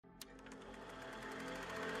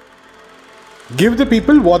Give the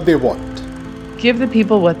people what they want. Give the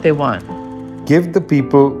people what they want. Give the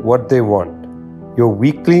people what they want. Your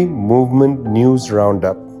weekly movement news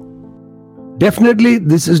roundup. Definitely,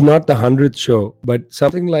 this is not the 100th show, but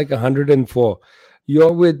something like 104.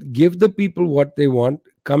 You're with Give the People What They Want,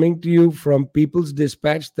 coming to you from People's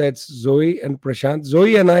Dispatch. That's Zoe and Prashant.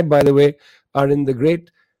 Zoe and I, by the way, are in the great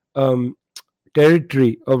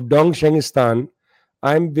territory of Dongshengistan.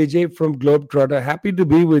 I'm Vijay from Globetrotter. Happy to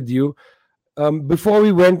be with you. Before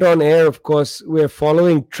we went on air, of course, we're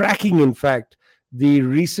tracking, in fact, the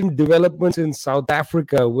recent developments in South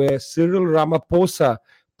Africa, where Cyril Ramaphosa,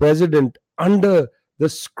 president, under the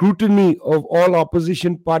scrutiny of all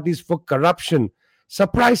opposition parties for corruption,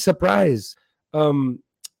 surprise, surprise,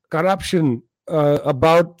 corruption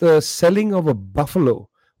about the selling of a buffalo.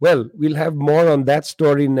 Well, we'll have more on that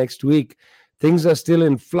story next week. Things are still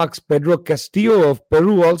in flux. Pedro Castillo of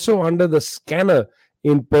Peru also under the scanner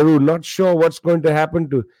in Peru. Not sure what's going to happen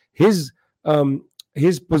to his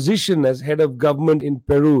position as head of government in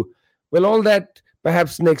Peru. Well, all that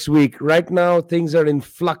perhaps next week. Right now, things are in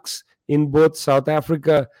flux in both South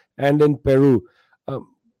Africa and in Peru.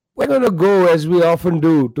 We're going to go, as we often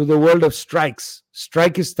do, to the world of strikes,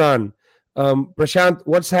 Strikistan. Prashant,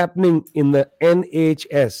 what's happening in the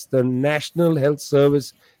NHS, the National Health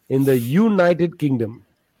Service in the United Kingdom?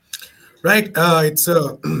 Right. It's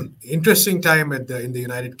an interesting time in the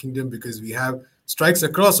United Kingdom because we have strikes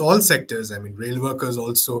across all sectors. I mean, rail workers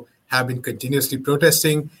also have been continuously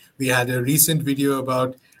protesting. We had a recent video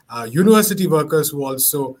about university workers who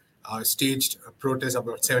also staged a protest.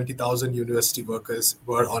 About 70,000 university workers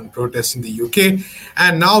were on protest in the UK.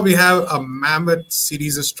 And now we have a mammoth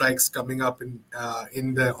series of strikes coming up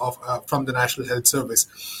from the National Health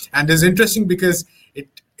Service. And it's interesting because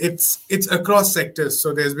it's across sectors.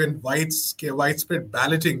 So there's been widespread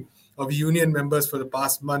balloting of union members for the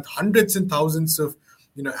past month. Hundreds and thousands of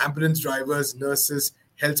ambulance drivers, nurses,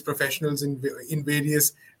 health professionals in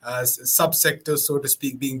various subsectors, so to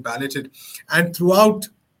speak, being balloted. And throughout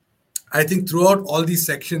all these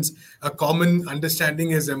sections, a common understanding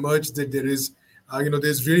has emerged that there is,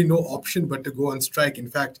 there's really no option but to go on strike. In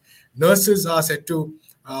fact, nurses are set to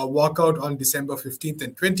walk out on December 15th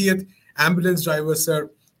and 20th. Ambulance drivers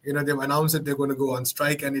they've announced that they're going to go on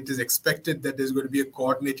strike, and it is expected that there's going to be a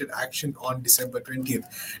coordinated action on December 20th.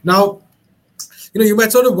 Now, you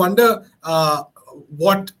might sort of wonder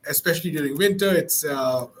what, especially during winter, it's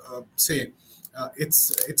around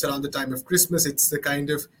the time of Christmas. It's the kind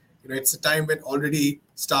of, it's a time when already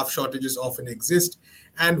staff shortages often exist.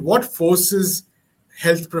 And what forces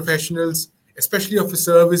health professionals, especially of a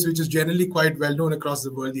service which is generally quite well known across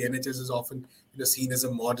the world, the NHS is often seen as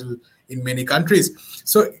a model in many countries.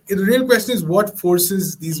 So the real question is, what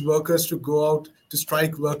forces these workers to go out to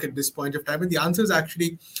strike work at this point of time? And the answer is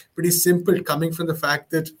actually pretty simple, coming from the fact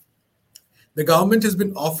that the government has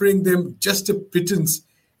been offering them just a pittance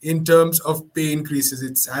in terms of pay increases.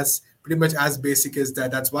 It's pretty much as basic as that.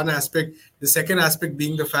 That's one aspect. The second aspect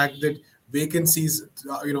being the fact that vacancies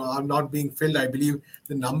are not being filled. I believe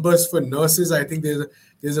the numbers for nurses, I think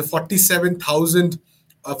there's a 47,000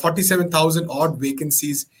 odd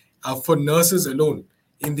vacancies for nurses alone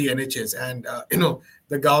in the NHS. And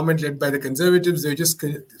the government led by the Conservatives, they just,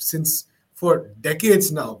 since for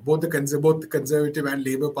decades now, both the Conservative and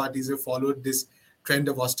Labour parties have followed this trend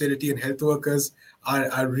of austerity, and health workers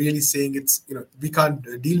are really saying we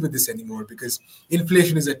can't deal with this anymore because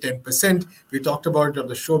inflation is at 10%. We talked about it on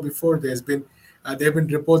the show before. There have been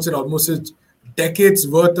reports that almost a decade's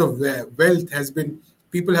worth of wealth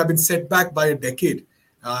people have been set back by a decade,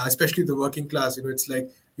 especially the working class. It's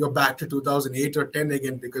like you're back to 2008 or 10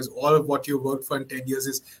 again because all of what you worked for in 10 years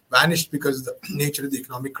is vanished because of the nature of the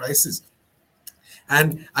economic crisis.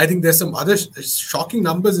 And I think there's some other shocking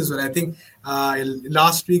numbers as well. I think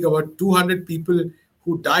last week about 200 people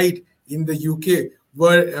who died in the UK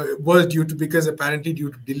were due to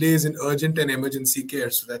delays in urgent and emergency care.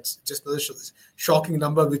 So that's just another shocking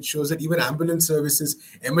number, which shows that even ambulance services,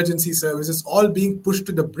 emergency services, all being pushed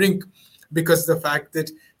to the brink because of the fact that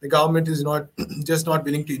the government is not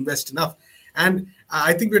willing to invest enough. And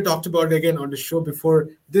I think we talked about it again on the show before.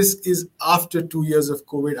 This is after 2 years of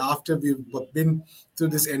COVID, after we've been through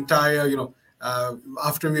this entire,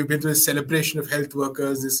 after we've been through this celebration of health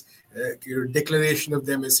workers, this declaration of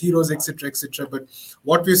them as heroes, etc., etc. But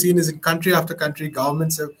what we've seen is in country after country,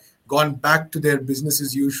 governments have gone back to their business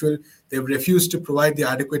as usual. They've refused to provide the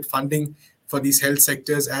adequate funding for these health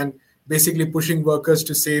sectors and basically pushing workers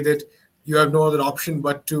to say that you have no other option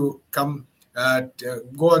but to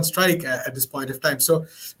go on strike at this point of time. So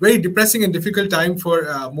very depressing and difficult time for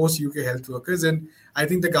most UK health workers. And I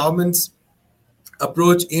think the government's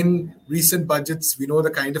approach in recent budgets. We know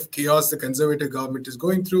the kind of chaos the Conservative government is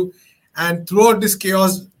going through. And throughout this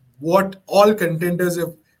chaos, what all contenders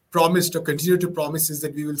have promised or continue to promise is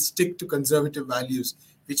that we will stick to conservative values,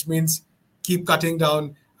 which means keep cutting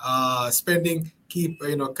down spending,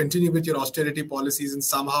 continue with your austerity policies, and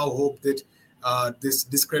somehow hope that this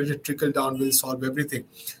discredited trickle down will solve everything.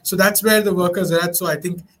 So that's where the workers are at. So I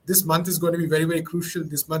think this month is going to be very, very crucial,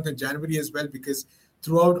 this month in January as well, because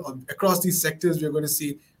across these sectors, we're going to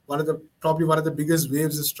see probably one of the biggest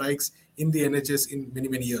waves of strikes in the NHS in many,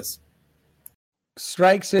 many years.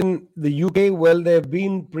 Strikes in the UK, well, there have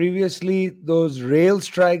been previously those rail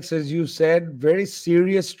strikes, as you said, very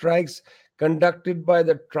serious strikes conducted by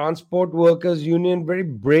the Transport Workers Union, very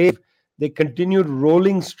brave. They continued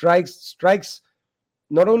rolling strikes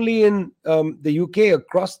not only in the UK,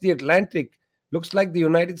 across the Atlantic. Looks like the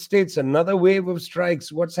United States, another wave of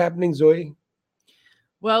strikes. What's happening, Zoe?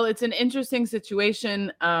 Well, it's an interesting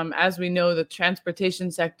situation. As we know, the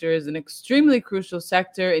transportation sector is an extremely crucial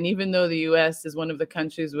sector. And even though the U.S. is one of the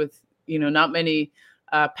countries with, not many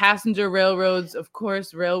passenger railroads, of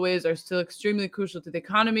course, railways are still extremely crucial to the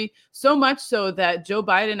economy. So much so that Joe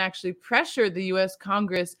Biden actually pressured the U.S.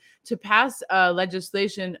 Congress to pass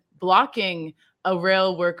legislation blocking a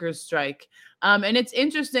rail workers' strike. And it's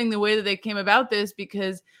interesting the way that they came about this,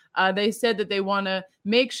 because they said that they want to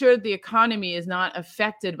make sure the economy is not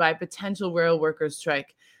affected by potential rail workers'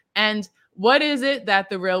 strike. And what is it that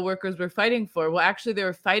the rail workers were fighting for? Well, actually, they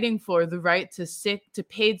were fighting for the right to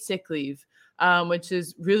paid sick leave, which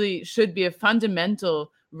should be a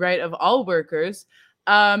fundamental right of all workers.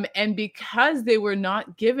 And because they were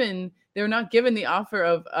not given the offer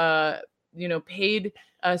of paid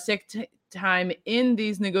sick time in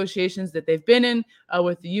these negotiations that they've been in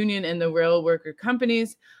with the union and the rail worker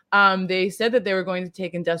companies, they said that they were going to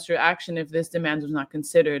take industrial action if this demand was not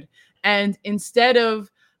considered. And instead of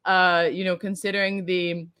considering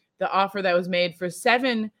the offer that was made for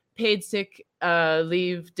 7 paid sick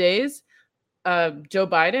leave days, Joe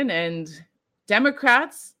Biden and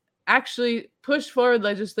Democrats actually pushed forward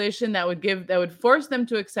legislation that would force them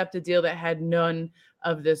to accept a deal that had none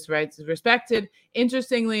of this rights respected.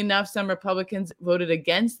 Interestingly enough, some Republicans voted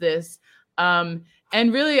against this.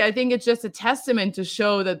 And really, I think it's just a testament to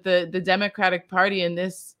show that the Democratic Party in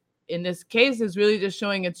this case is really just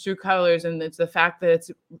showing its true colors. And it's the fact that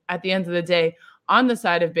it's, at the end of the day, on the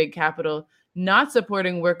side of big capital, not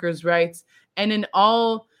supporting workers' rights. And in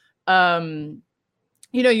all, you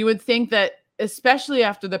would think that, especially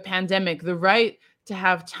after the pandemic, the right to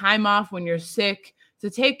have time off when you're sick, to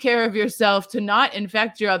take care of yourself, to not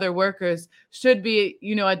infect your other workers should be,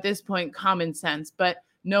 at this point, common sense. But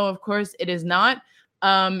no, of course, it is not.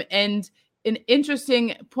 And an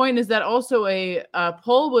interesting point is that also a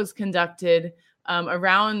poll was conducted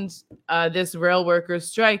around this rail workers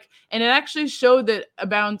strike. And it actually showed that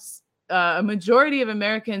about a majority of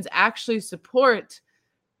Americans actually support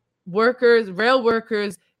rail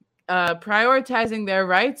workers prioritizing their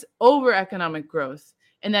rights over economic growth,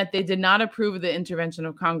 and that they did not approve of the intervention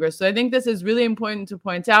of Congress. So I think this is really important to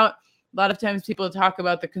point out. A lot of times people talk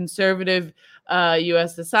about the conservative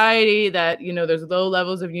U.S. society, that, there's low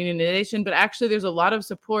levels of unionization, but actually there's a lot of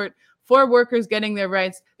support for workers getting their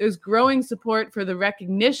rights. There's growing support for the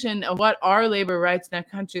recognition of what are labor rights in a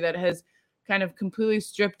country that has kind of completely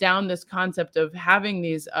stripped down this concept of having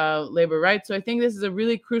these labor rights. So I think this is a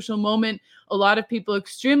really crucial moment. A lot of people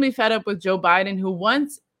extremely fed up with Joe Biden, who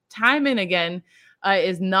once, time and again,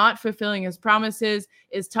 is not fulfilling his promises,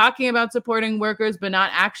 is talking about supporting workers, but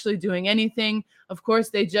not actually doing anything. Of course,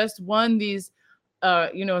 they just won these,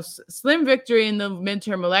 slim victory in the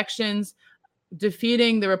midterm elections,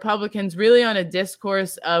 defeating the Republicans really on a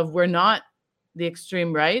discourse of we're not the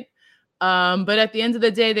extreme right. But at the end of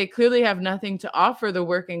the day, they clearly have nothing to offer the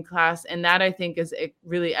working class. And that, I think, is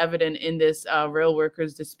really evident in this rail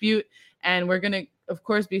workers dispute. And we're going to, of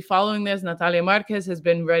course, be following this. Natalia Marquez has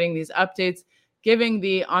been writing these updates, giving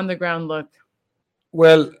the on-the-ground look.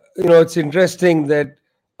 Well, it's interesting that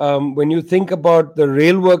when you think about the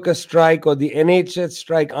rail worker strike or the NHS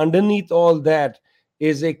strike, underneath all that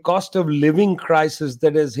is a cost of living crisis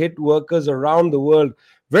that has hit workers around the world.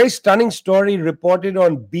 Very stunning story reported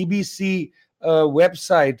on BBC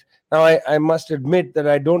website. Now, I must admit that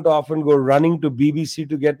I don't often go running to BBC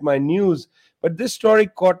to get my news, but this story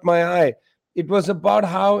caught my eye. It was about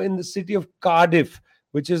how in the city of Cardiff,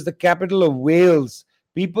 which is the capital of Wales,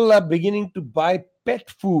 people are beginning to buy pet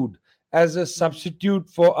food as a substitute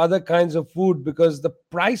for other kinds of food because the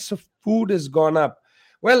price of food has gone up.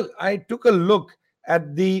 Well, I took a look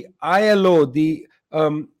at the ILO, the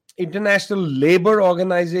International Labor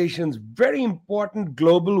Organization's very important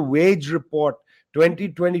global wage report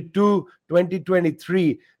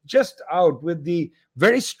 2022-2023 just out with the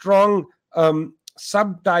very strong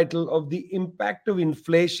subtitle of the impact of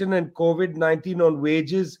inflation and COVID-19 on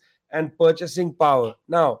wages and purchasing power.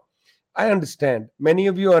 Now, I understand many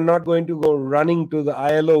of you are not going to go running to the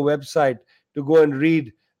ILO website to go and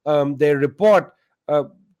read their report.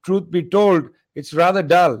 Truth be told, it's rather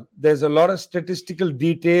dull. There's a lot of statistical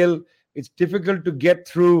detail. It's difficult to get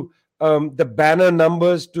through the banner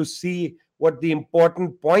numbers to see what the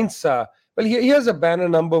important points are. Well, here's a banner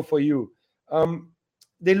number for you.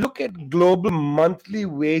 They look at global monthly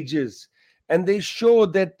wages and they show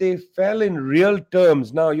that they fell in real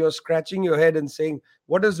terms. Now you're scratching your head and saying,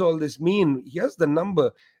 what does all this mean? Here's the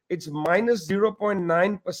number. It's minus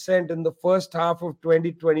 0.9% in the first half of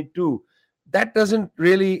 2022. That doesn't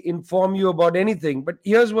really inform you about anything. But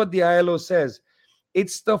here's what the ILO says.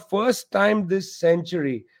 It's the first time this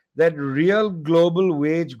century that real global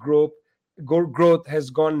wage growth has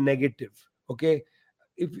gone negative. Okay.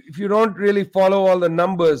 If you don't really follow all the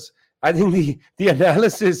numbers, I think the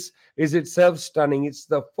analysis is itself stunning. It's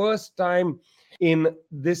the first time in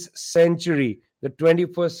this century, the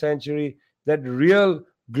 21st century, that real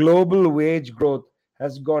global wage growth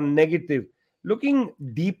has gone negative. Looking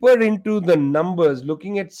deeper into the numbers,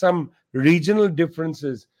 looking at some regional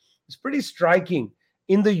differences, it's pretty striking.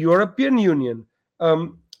 In the European Union,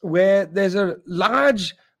 where there's a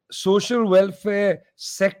large social welfare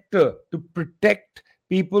sector to protect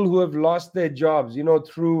people who have lost their jobs,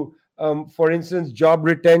 through, for instance, job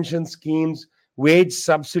retention schemes, wage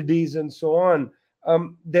subsidies, and so on.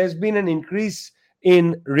 There's been an increase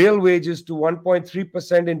in real wages to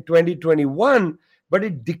 1.3% in 2021, but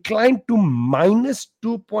it declined to minus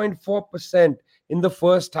 2.4% in the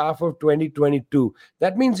first half of 2022.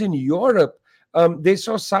 That means in Europe, they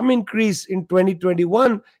saw some increase in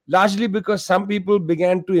 2021, largely because some people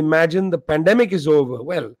began to imagine the pandemic is over.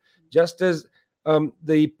 Well, just as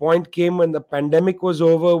the point came when the pandemic was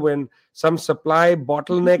over, when some supply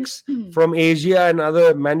bottlenecks from Asia and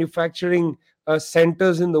other manufacturing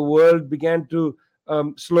centers in the world began to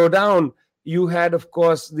slow down, you had, of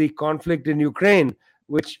course, the conflict in Ukraine,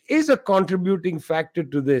 which is a contributing factor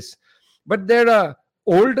to this. But there are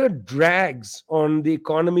older drags on the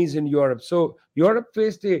economies in Europe. So Europe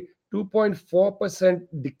faced a 2.4%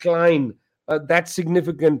 decline. That's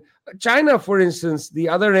significant. China, for instance, the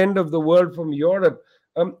other end of the world from Europe,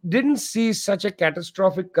 didn't see such a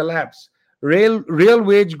catastrophic collapse. Real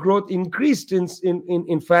wage growth increased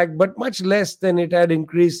in fact, but much less than it had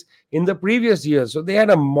increased in the previous year. So they had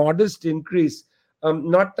a modest increase,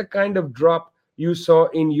 not the kind of drop you saw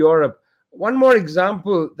in Europe. One more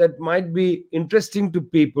example that might be interesting to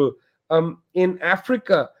people. In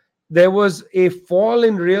Africa, there was a fall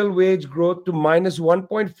in real wage growth to minus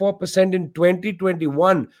 1.4% in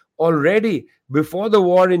 2021. Already, before the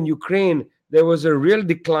war in Ukraine, there was a real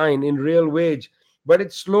decline in real wage, but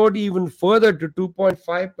it slowed even further to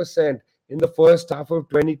 2.5% in the first half of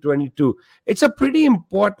 2022. It's a pretty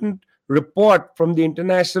important report from the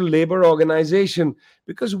International Labor Organization,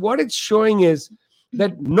 because what it's showing is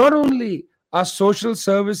that not only are social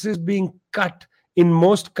services being cut in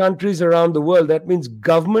most countries around the world, that means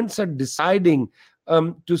governments are deciding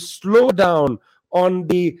to slow down on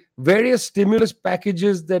the various stimulus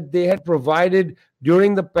packages that they had provided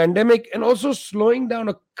during the pandemic, and also slowing down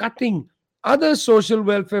or cutting other social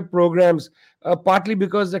welfare programs, partly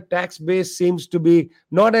because the tax base seems to be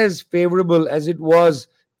not as favorable as it was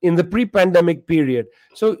in the pre-pandemic period.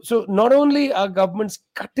 So not only are governments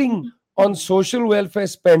cutting on social welfare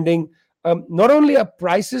spending, not only are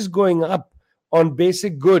prices going up on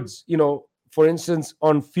basic goods, for instance,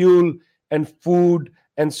 on fuel and food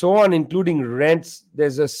and so on, including rents.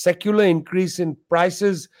 There's a secular increase in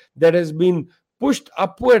prices that has been pushed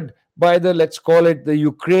upward by let's call it the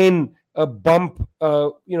Ukraine bump,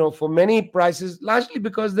 for many prices, largely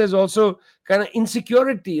because there's also kind of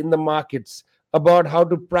insecurity in the markets about how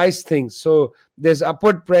to price things. So there's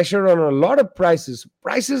upward pressure on a lot of prices.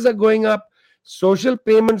 Prices are going up, social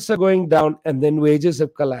payments are going down, and then wages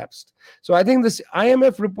have collapsed. So I think this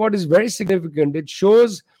IMF report is very significant. It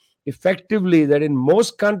shows effectively that in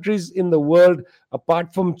most countries in the world,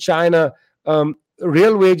 apart from China,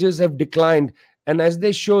 real wages have declined. And as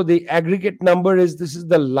they show, the aggregate number this is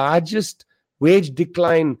the largest wage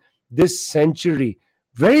decline this century.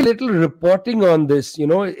 Very little reporting on this.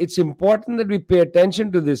 It's important that we pay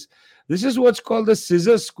attention to this. This is what's called the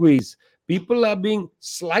scissor squeeze. People are being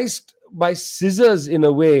sliced by scissors in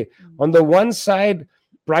a way. On the one side,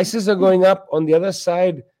 prices are going up. On the other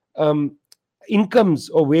side, incomes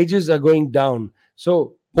or wages are going down.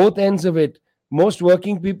 So both ends of it, most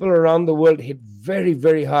working people around the world hit very,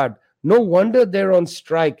 very hard. No wonder they're on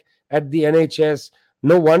strike at the NHS.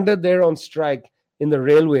 No wonder they're on strike in the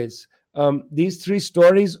railways. These three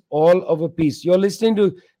stories, all of a piece. You're listening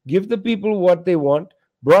to Give the People What They Want,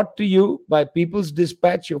 brought to you by People's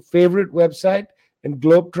Dispatch, your favorite website, and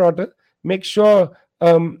Globetrotter. Make sure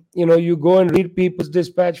you go and read People's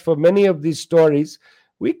Dispatch for many of these stories.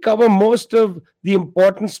 We cover most of the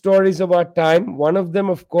important stories of our time. One of them,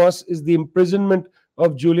 of course, is the imprisonment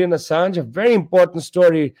of Julian Assange, a very important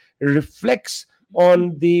story. It reflects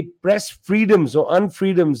on the press freedoms or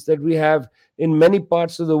unfreedoms that we have in many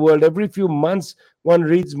parts of the world. Every few months, one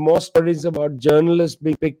reads more stories about journalists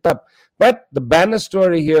being picked up. But the banner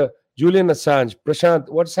story here, Julian Assange. Prashant,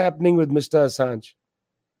 what's happening with Mr. Assange?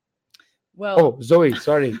 Well, Zoe,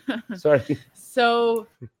 sorry. So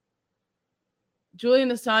Julian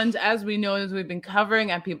Assange, as we know, as we've been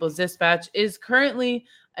covering at People's Dispatch, is currently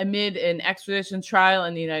amid an extradition trial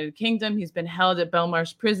in the United Kingdom. He's been held at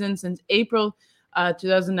Belmarsh Prison since April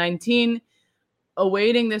 2019.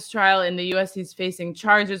 Awaiting this trial in the U.S., he's facing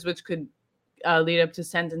charges which could lead up to a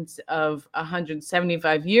sentence of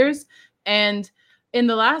 175 years. And in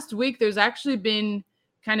the last week, there's actually been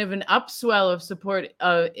kind of an upswell of support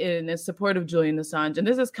in support of Julian Assange. And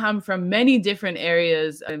this has come from many different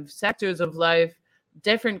areas of sectors of life,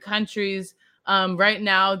 different countries. Right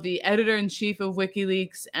now, the editor-in-chief of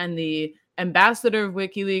WikiLeaks and the ambassador of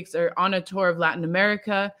WikiLeaks are on a tour of Latin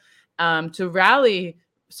America to rally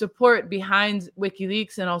support behind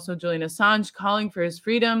WikiLeaks and also Julian Assange, calling for his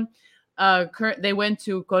freedom. They went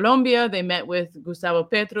to Colombia. They met with Gustavo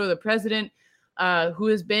Petro, the president, who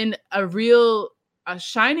has been a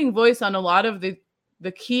shining voice on a lot of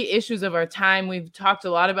the key issues of our time. We've talked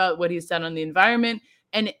a lot about what he's done on the environment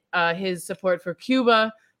and his support for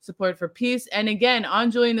Cuba, support for peace. And again, on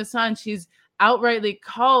Julian Assange, he's outrightly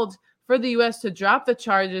called for the U.S. to drop the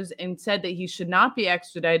charges and said that he should not be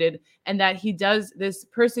extradited, and that this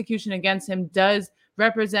persecution against him does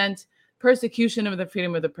represent persecution of the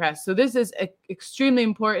freedom of the press. So this is extremely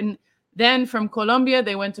important. Then from Colombia,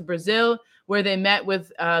 they went to Brazil, where they met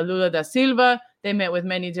with Lula da Silva. They met with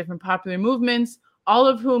many different popular movements, all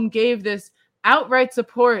of whom gave this outright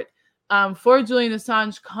support for Julian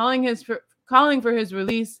Assange, calling for his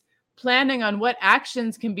release, planning on what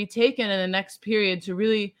actions can be taken in the next period to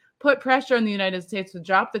really put pressure on the United States to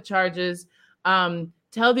drop the charges,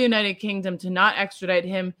 tell the United Kingdom to not extradite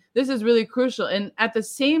him. This is really crucial. And at the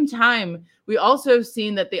same time, we also have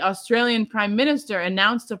seen that the Australian Prime Minister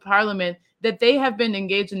announced to Parliament that they have been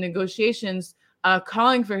engaged in negotiations,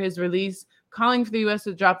 calling for his release, calling for the U.S.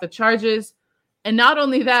 to drop the charges. And not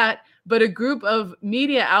only that, but a group of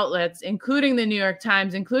media outlets, including the New York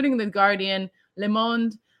Times, including The Guardian, Le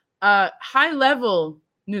Monde, high-level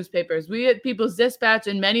newspapers. We at People's Dispatch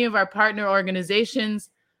and many of our partner organizations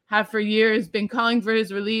have for years been calling for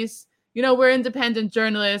his release. You know, we're independent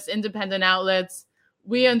journalists, independent outlets.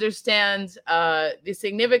 We understand the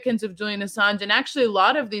significance of Julian Assange. And actually, a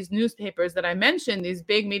lot of these newspapers that I mentioned, these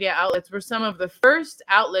big media outlets, were some of the first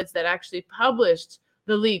outlets that actually published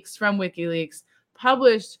the leaks from WikiLeaks,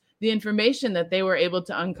 published the information that they were able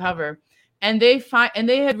to uncover. And they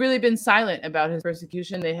had really been silent about his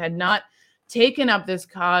persecution. They had not taken up this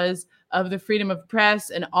cause of the freedom of press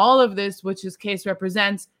and all of this, which his case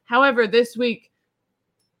represents. However, this week,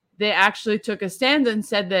 they actually took a stand and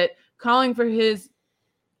said that calling for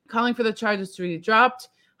the charges to be dropped,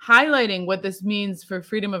 highlighting what this means for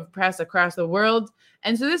freedom of press across the world.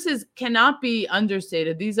 And so this cannot be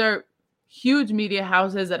understated. These are huge media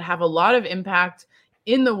houses that have a lot of impact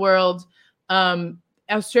in the world.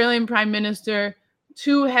 Australian Prime Minister,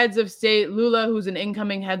 two heads of state, Lula, who's an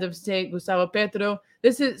incoming head of state, Gustavo Petro.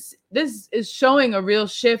 This is showing a real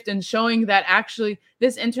shift and showing that actually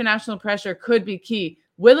this international pressure could be key.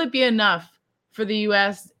 Will it be enough for the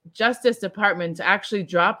U.S. Justice Department to actually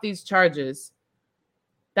drop these charges?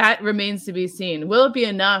 That remains to be seen. Will it be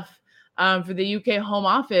enough for the UK Home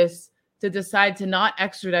Office to decide to not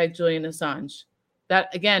extradite Julian Assange?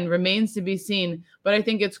 That, again, remains to be seen. But I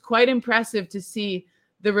think it's quite impressive to see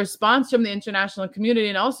the response from the international community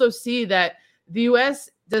and also see that the U.S.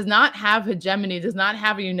 does not have hegemony, does not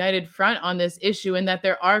have a united front on this issue, and that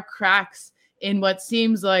there are cracks in what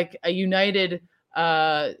seems like a united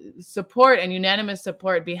support and unanimous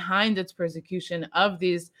support behind its persecution of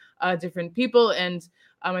these different people. And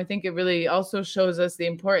I think it really also shows us the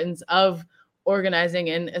importance of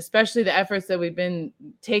organizing, and especially the efforts that we've been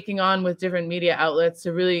taking on with different media outlets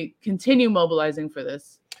to really continue mobilizing for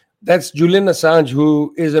this. That's Julian Assange,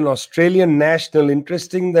 who is an Australian national.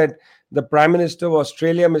 Interesting that the Prime Minister of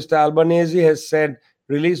Australia, Mr. Albanese, has said,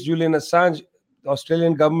 release Julian Assange. the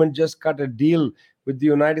Australian government just cut a deal with the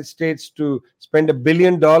United States to spend $1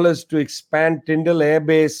 billion to expand Tyndall Air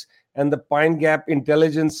Base and the Pine Gap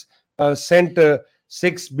Intelligence Center.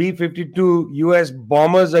 6 B-52 US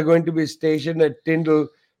bombers are going to be stationed at Tyndall.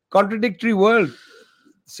 Contradictory world.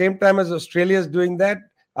 Same time as Australia is doing that,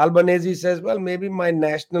 Albanese says, well, maybe my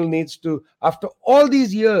national needs to, after all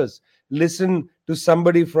these years, listen to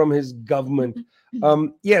somebody from his government.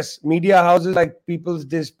 Yes, media houses like People's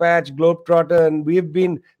Dispatch, Globetrotter, and we've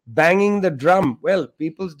been banging the drum. Well,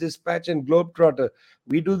 People's Dispatch and Globetrotter,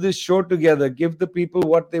 we do this show together, give the people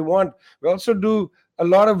what they want. We also do a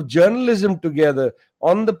lot of journalism together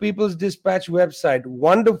on the People's Dispatch website.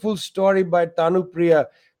 Wonderful story by Tanu Priya,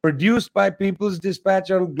 produced by People's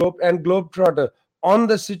Dispatch on Globetrotter on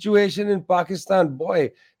the situation in Pakistan.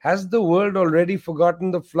 Boy, has the world already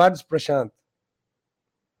forgotten the floods, Prashant?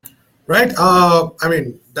 Right.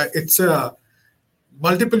 It's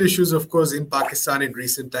multiple issues, of course, in Pakistan in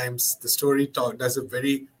recent times. The story does a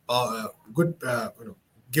very good,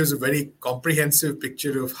 gives a very comprehensive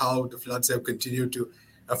picture of how the floods have continued to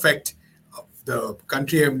affect the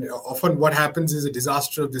country. And often, what happens is a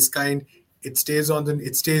disaster of this kind. It stays in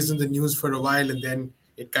the news for a while, and then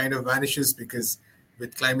it kind of vanishes, because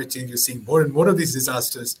with climate change, you're seeing more and more of these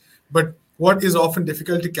disasters. But what is often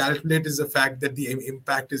difficult to calculate is the fact that the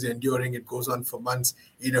impact is enduring. It goes on for months.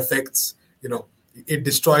 It affects, it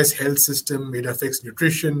destroys health system. It affects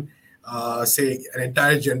nutrition. Say an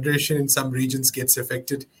entire generation in some regions gets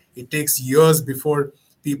affected. It takes years before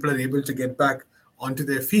people are able to get back onto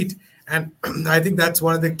their feet. And I think that's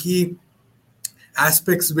one of the key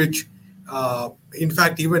aspects which, in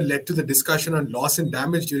fact, even led to the discussion on loss and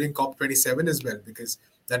damage during COP27 as well, because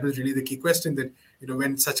that was really the key question, that,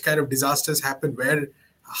 when such kind of disasters happen,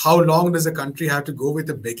 how long does a country have to go with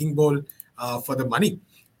a begging bowl for the money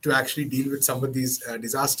to actually deal with some of these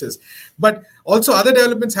disasters? But also other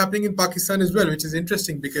developments happening in Pakistan as well, which is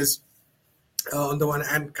interesting, because on the one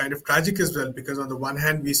hand, kind of tragic as well, because on the one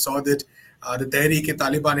hand, we saw that the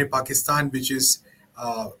Tehreek-e-Taliban in Pakistan, which is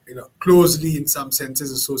closely in some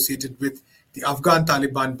senses associated with the Afghan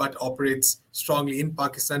Taliban, but operates strongly in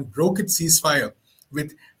Pakistan, broke its ceasefire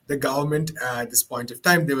with the government at this point of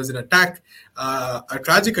time. There was an attack, a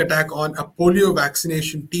tragic attack on a polio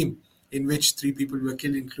vaccination team, in which 3 people were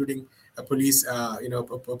killed, including a policeman,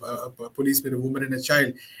 a woman, and a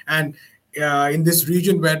child. And in this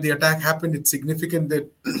region where the attack happened, it's significant that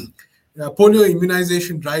polio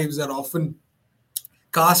immunization drives are often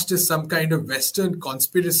cast as some kind of Western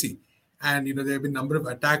conspiracy. And, there have been a number of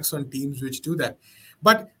attacks on teams which do that.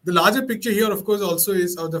 But the larger picture here, of course, also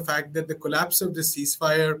is of the fact that the collapse of the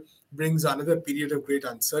ceasefire brings another period of great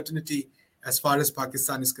uncertainty as far as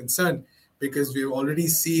Pakistan is concerned, because we've already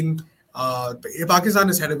seen Pakistan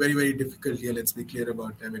has had a very, very difficult year. Let's be clear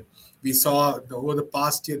about it. I mean, we saw over the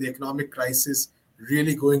past year, the economic crisis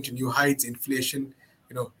really going to new heights, inflation,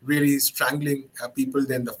 really strangling people.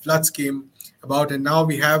 Then the floods came about, and now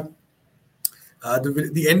we have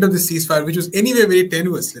the end of the ceasefire, which was anyway very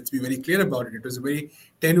tenuous. Let's be very clear about it. It was a very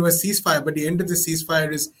tenuous ceasefire, but the end of the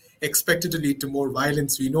ceasefire is expected to lead to more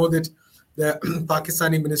violence. We know that the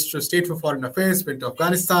Pakistani Minister of State for Foreign Affairs went to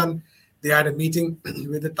Afghanistan. They had a meeting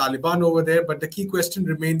with the Taliban over there. But the key question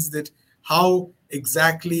remains that how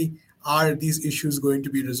exactly are these issues going to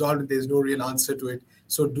be resolved? And there's no real answer to it.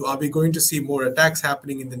 So are we going to see more attacks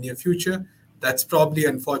happening in the near future? That's probably,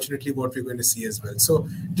 unfortunately, what we're going to see as well. So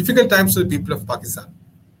difficult times for the people of Pakistan.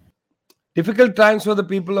 Difficult times for the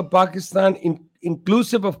people of Pakistan,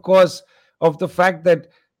 inclusive, of course, of the fact that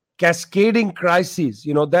cascading crises,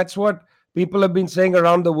 that's what people have been saying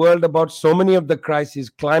around the world about so many of the crises: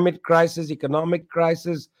 climate crisis, economic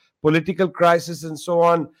crisis, political crisis, and so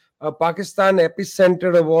on. Pakistan,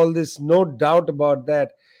 epicenter of all this, no doubt about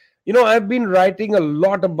that. I've been writing a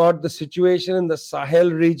lot about the situation in the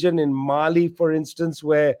Sahel region, in Mali, for instance,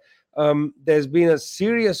 where there's been a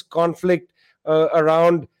serious conflict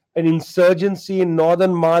around an insurgency in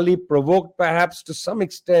northern Mali, provoked perhaps to some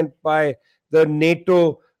extent by the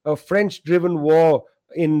NATO French-driven war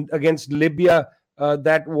against Libya,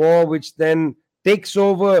 that war which then takes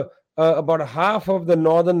over about half of the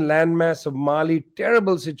northern landmass of Mali.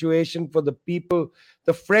 Terrible situation for the people.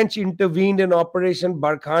 The French intervened in Operation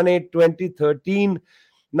Barkhane 2013.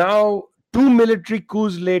 Now, 2 military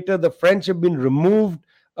coups later, the French have been removed.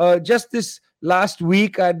 Just this last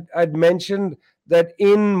week, I'd mentioned that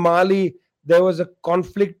in Mali, there was a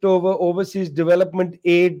conflict over overseas development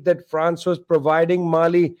aid that France was providing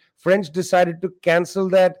Mali. French decided to cancel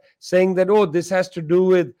that, saying that, this has to do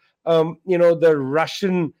with, the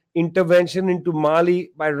Russian intervention into Mali.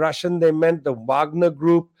 By Russian, they meant the Wagner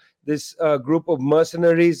group, this group of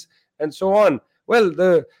mercenaries, and so on. Well,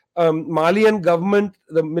 the Malian government,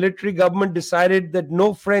 the military government, decided that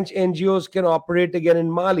no French NGOs can operate again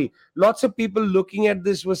in Mali. Lots of people looking at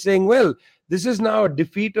this were saying, well, this is now a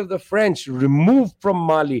defeat of the French, removed from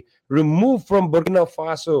Mali, removed from Burkina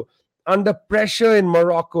Faso, under pressure in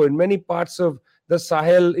Morocco, in many parts of the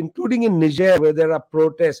Sahel, including in Niger, where there are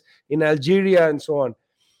protests, in Algeria and so on.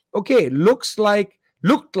 Okay, looked like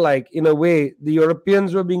in a way the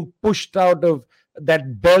Europeans were being pushed out of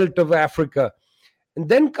that belt of Africa. And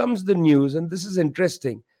then comes the news, and this is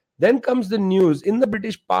interesting. Then comes the news in the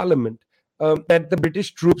British Parliament that the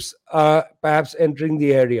British troops are perhaps entering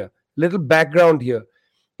the area. Little background here.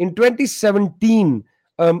 In 2017,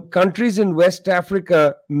 countries in West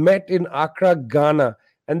Africa met in Accra, Ghana,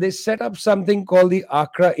 and they set up something called the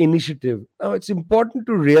Accra Initiative. Now, it's important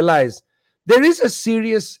to realize there is a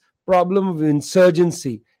serious problem of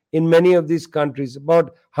insurgency in many of these countries. About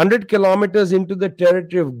 100 kilometers into the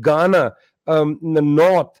territory of Ghana, in the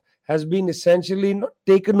north, has been essentially not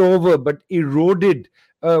taken over but eroded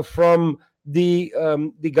from the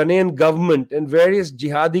Ghanaian government, and various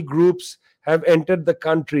jihadi groups have entered the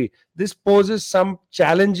country. This poses some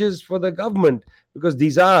challenges for the government, because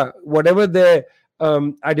these are, whatever their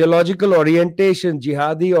ideological orientation,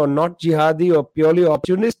 jihadi or not jihadi or purely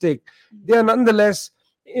opportunistic, they are nonetheless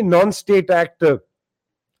a non-state actor,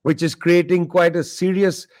 which is creating quite a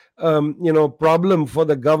serious problem for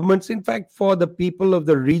the governments, in fact, for the people of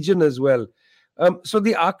the region as well. So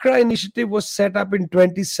the Accra Initiative was set up in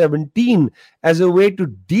 2017 as a way to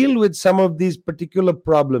deal with some of these particular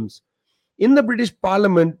problems. In the British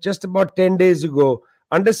Parliament, just about 10 days ago,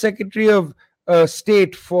 Under Secretary of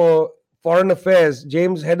State for Foreign Affairs,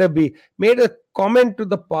 James Hedderby, made a comment to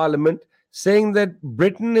the Parliament saying that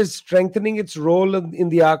Britain is strengthening its role in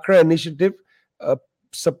the Accra Initiative.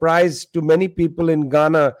 Surprise to many people in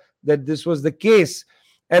Ghana that this was the case.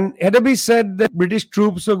 And Hedderby said that British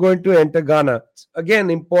troops were going to enter Ghana. It's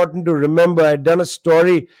again, important to remember, I'd done a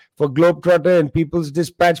story for Globetrotter and People's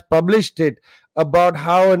Dispatch published it about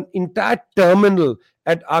how an entire terminal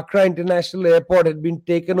at Accra International Airport had been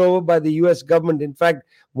taken over by the US government. In fact,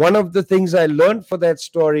 one of the things I learned for that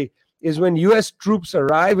story is when US troops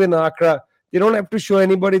arrive in Accra, they don't have to show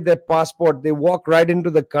anybody their passport. They walk right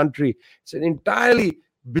into the country. It's an entirely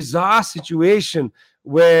bizarre situation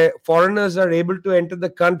where foreigners are able to enter the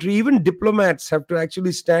country. Even diplomats have to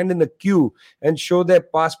actually stand in a queue and show their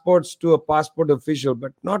passports to a passport official,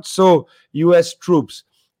 but not so US troops.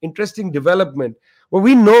 Interesting development. Well,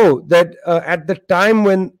 we know that at the time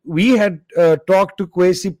when we had talked to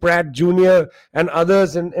Kwesi Pratt Jr. and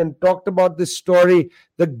others and talked about this story,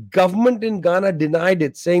 the government in Ghana denied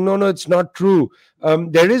it, saying, no, it's not true.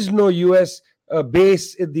 There is no US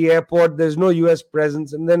base at the airport. There's no US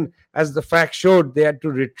presence. And then, as the facts showed, they had to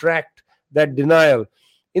retract that denial.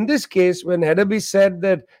 In this case, when Hedderby said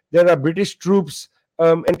that there are British troops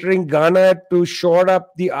entering Ghana to shore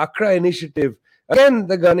up the Accra Initiative, again,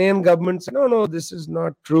 the Ghanaian government said, no, this is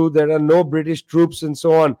not true. There are no British troops and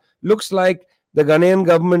so on. Looks like the Ghanaian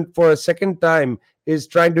government, for a second time, is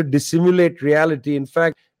trying to dissimulate reality. In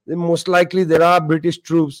fact, most likely there are British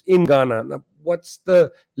troops in Ghana. Now, what's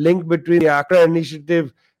the link between the Accra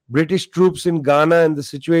Initiative, British troops in Ghana, and the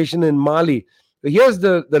situation in Mali? So here's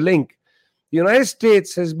the link. The United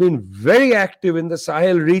States has been very active in the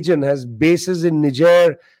Sahel region, has bases in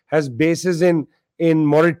Niger, has bases in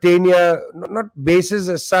Mauritania, not bases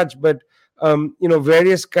as such, but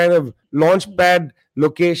various kind of launch pad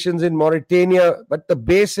locations in Mauritania. But the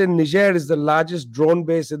base in Niger is the largest drone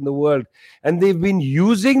base in the world. And they've been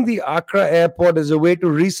using the Accra airport as a way to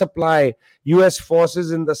resupply US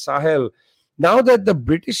forces in the Sahel. Now that the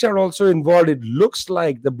British are also involved, it looks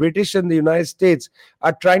like the British and the United States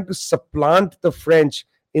are trying to supplant the French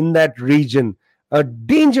in that region.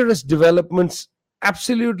 Dangerous developments,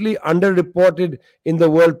 absolutely underreported in the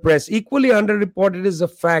world press. Equally underreported is the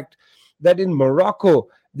fact that in Morocco,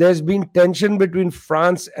 there's been tension between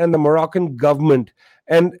France and the Moroccan government.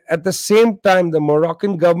 And at the same time, the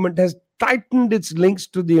Moroccan government has tightened its links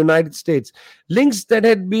to the United States. Links that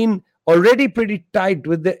had been already pretty tight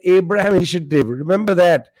with the Abraham Initiative. Remember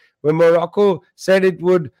that, when Morocco said it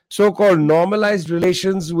would so-called normalize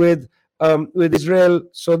relations with Israel,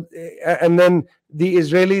 and then the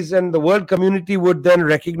Israelis and the world community would then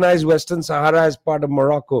recognize Western Sahara as part of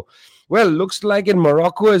Morocco. Well, looks like in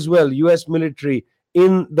Morocco as well, US military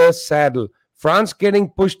in the saddle. France getting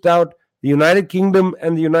pushed out, the United Kingdom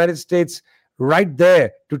and the United States right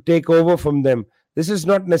there to take over from them. This is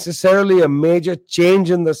not necessarily a major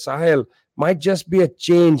change in the Sahel, might just be a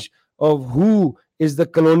change of who is the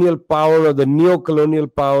colonial power or the neo-colonial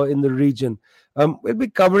power in the region. We'll be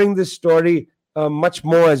covering this story much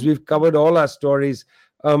more as we've covered all our stories.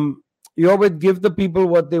 You're with Give the People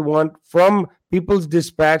What They Want from People's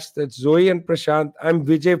Dispatch. That's Zoe and Prashant. I'm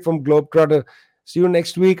Vijay from Globetrotter. See you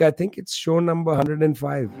next week. I think it's show number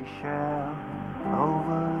 105. We shall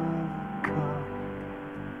overcome.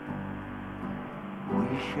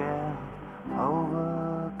 We shall overcome.